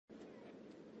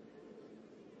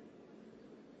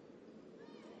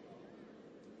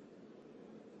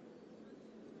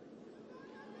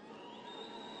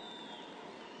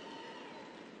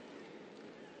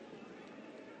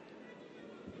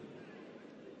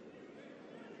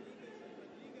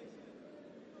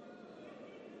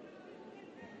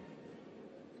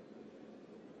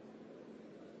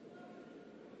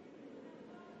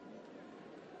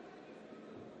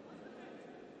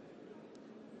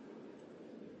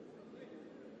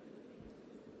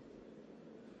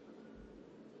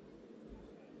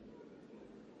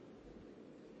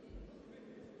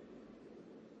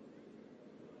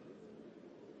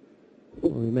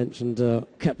Well, we mentioned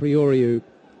CAPRIORIU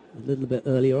a little bit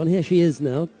earlier on. Here she is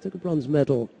now. Took a bronze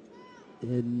medal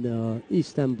in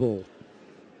Istanbul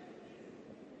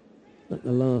at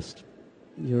the last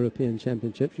European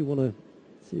Championships. You want to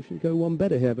see if she can go one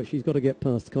better here, but she's got to get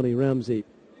past Connie Ramsay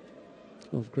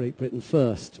of Great Britain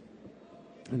first.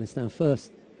 And it's our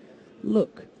first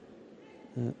look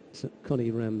at Connie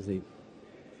Ramsay.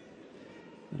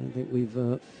 I don't think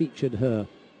we've featured her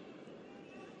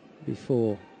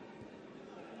before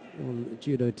on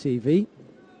Judo TV.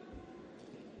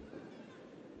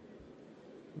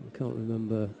 I can't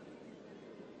remember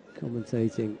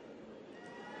commentating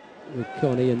with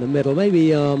Connie in the middle.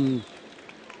 Maybe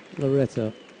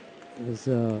Loretta has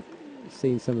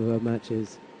seen some of her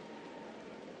matches.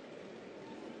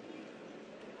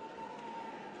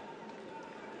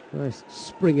 Nice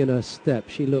spring in her step.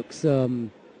 She looks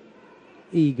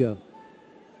eager,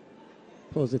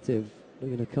 positive,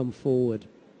 looking to come forward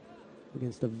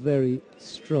against a very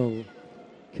strong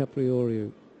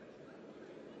CAPRIORIU.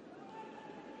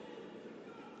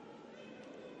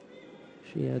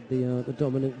 She had the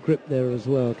dominant grip there as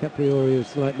well. CAPRIORIU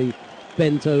slightly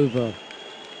bent over,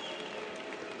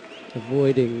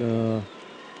 avoiding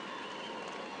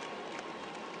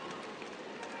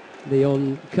the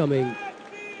oncoming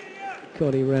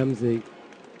Connie Ramsay.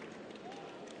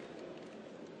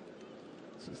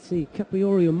 So see,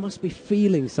 CAPRIORIU must be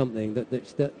feeling something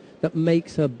that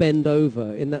makes her bend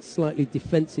over in that slightly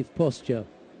defensive posture.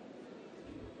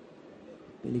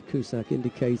 Billy Cusack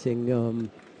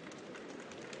indicating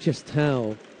just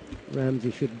how Ramsay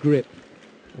should grip,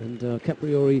 and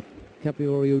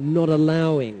CAPRIORIU not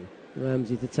allowing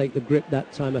Ramsay to take the grip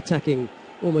that time, attacking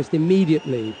almost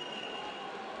immediately.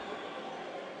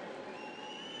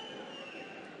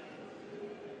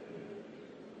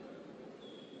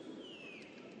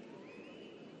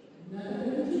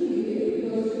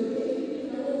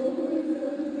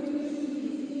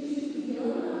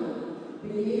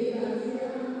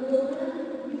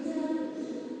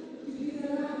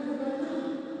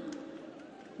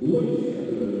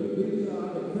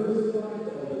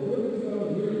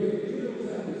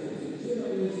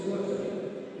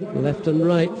 Left and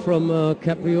right from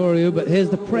CAPRIORIU, but here's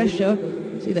the pressure.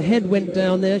 See, the head went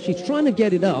down there. She's trying to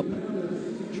get it up,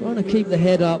 trying to keep the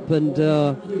head up and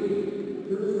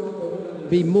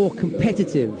be more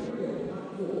competitive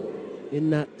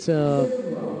in that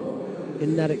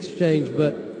exchange.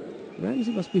 But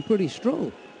Ramsay must be pretty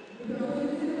strong.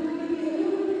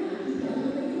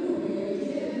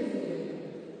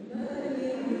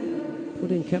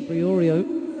 Putting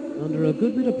CAPRIORIU under a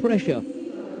good bit of pressure.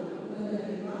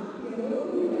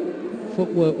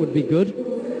 Footwork would be good,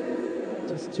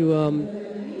 just to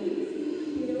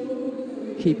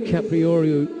keep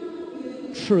CAPRIORIU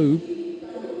true.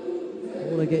 Don't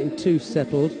want to get him too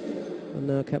settled. And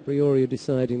now CAPRIORIU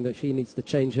deciding that she needs to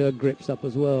change her grips up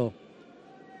as well.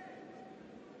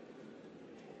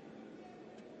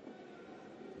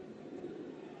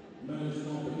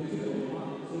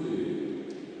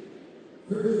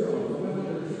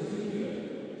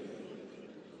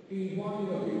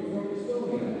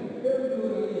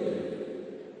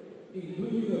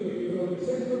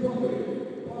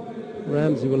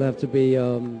 Ramsay will have to be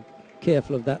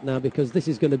careful of that now, because this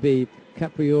is going to be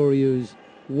CAPRIORIU's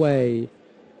way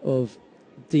of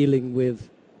dealing with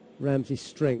Ramsay's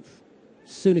strength.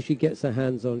 As soon as she gets her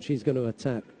hands on, she's going to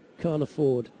attack. Can't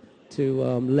afford to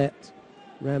let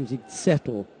Ramsay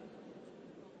settle.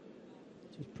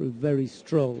 She's proved very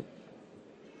strong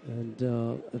and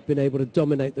have been able to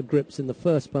dominate the grips in the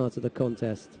first part of the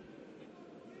contest.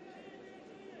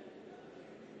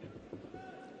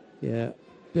 Yeah,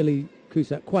 Billy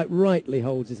Cusack quite rightly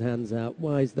holds his hands out.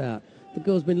 Why is that? The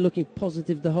girl's been looking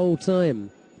positive the whole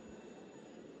time.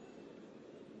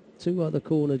 Two other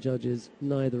corner judges,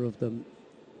 neither of them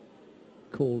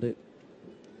called it.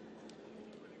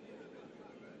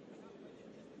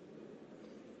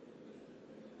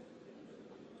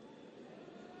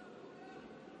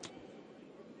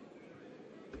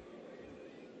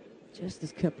 Just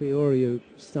as CAPRIORIU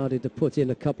started to put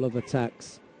in a couple of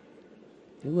attacks,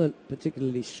 they weren't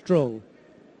particularly strong.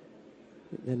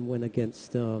 It then went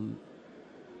against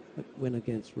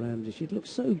Ramsay. She'd looked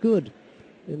so good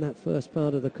in that first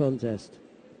part of the contest.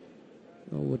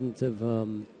 I wouldn't have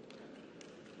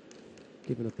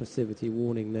given a passivity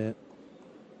warning there,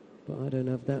 but I don't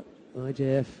have that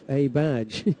IJFA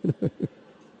badge. You know?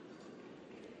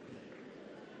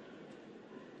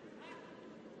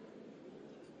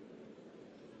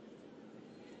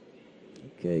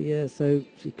 Okay, yeah, so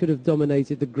she could have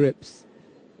dominated the grips,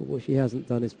 but what she hasn't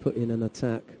done is put in an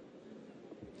attack.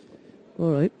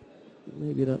 All right,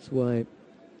 maybe that's why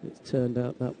it's turned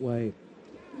out that way.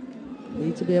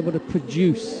 Need to be able to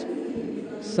produce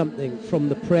something from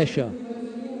the pressure.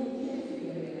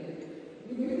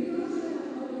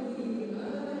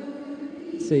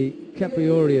 See,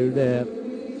 CAPRIORIU there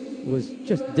was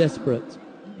just desperate.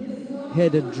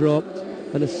 Head had dropped,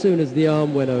 and as soon as the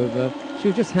arm went over, she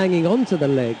was just hanging on to the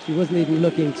leg. She wasn't even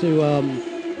looking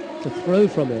to throw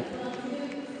from it.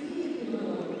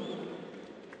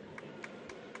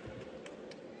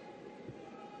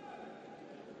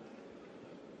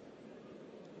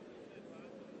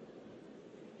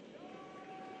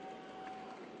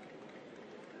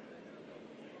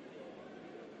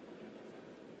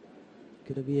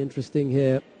 Going to be interesting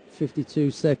here.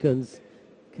 52 seconds.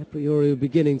 CAPRIORIU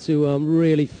beginning to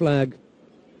really flag.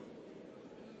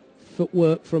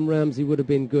 Footwork from RAMSAY would have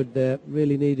been good there.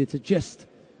 Really needed to just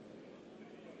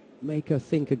make her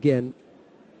think again.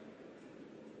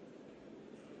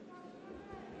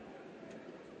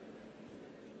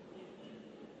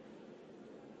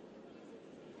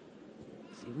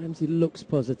 See, RAMSAY looks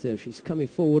positive. She's coming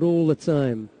forward all the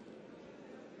time.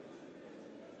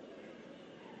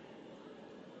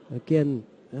 Again,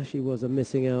 Ashley was a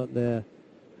missing out there.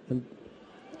 And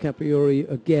CAPRIORIU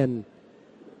again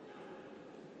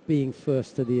being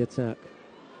first to the attack.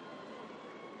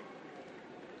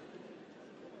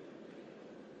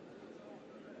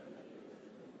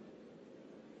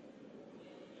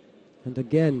 And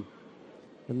again,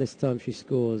 and this time she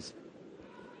scores.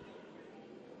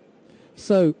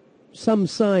 So, some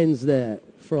signs there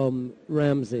from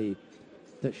RAMSAY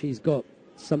that she's got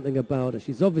something about her.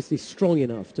 She's obviously strong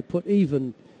enough to put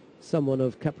even someone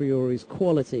of CAPRIORIU's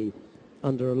quality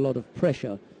under a lot of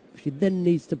pressure. She then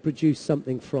needs to produce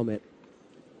something from it.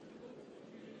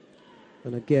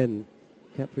 And again,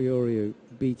 CAPRIORIU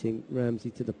beating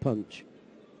RAMSAY to the punch.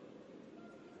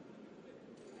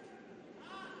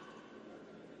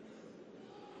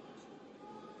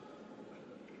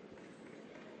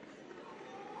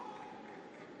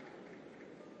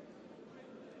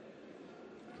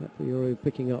 CAPRIORIU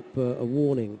picking up a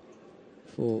warning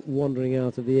for wandering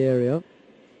out of the area.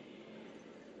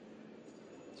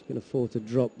 She's going to afford to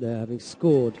drop there, having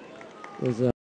scored. Was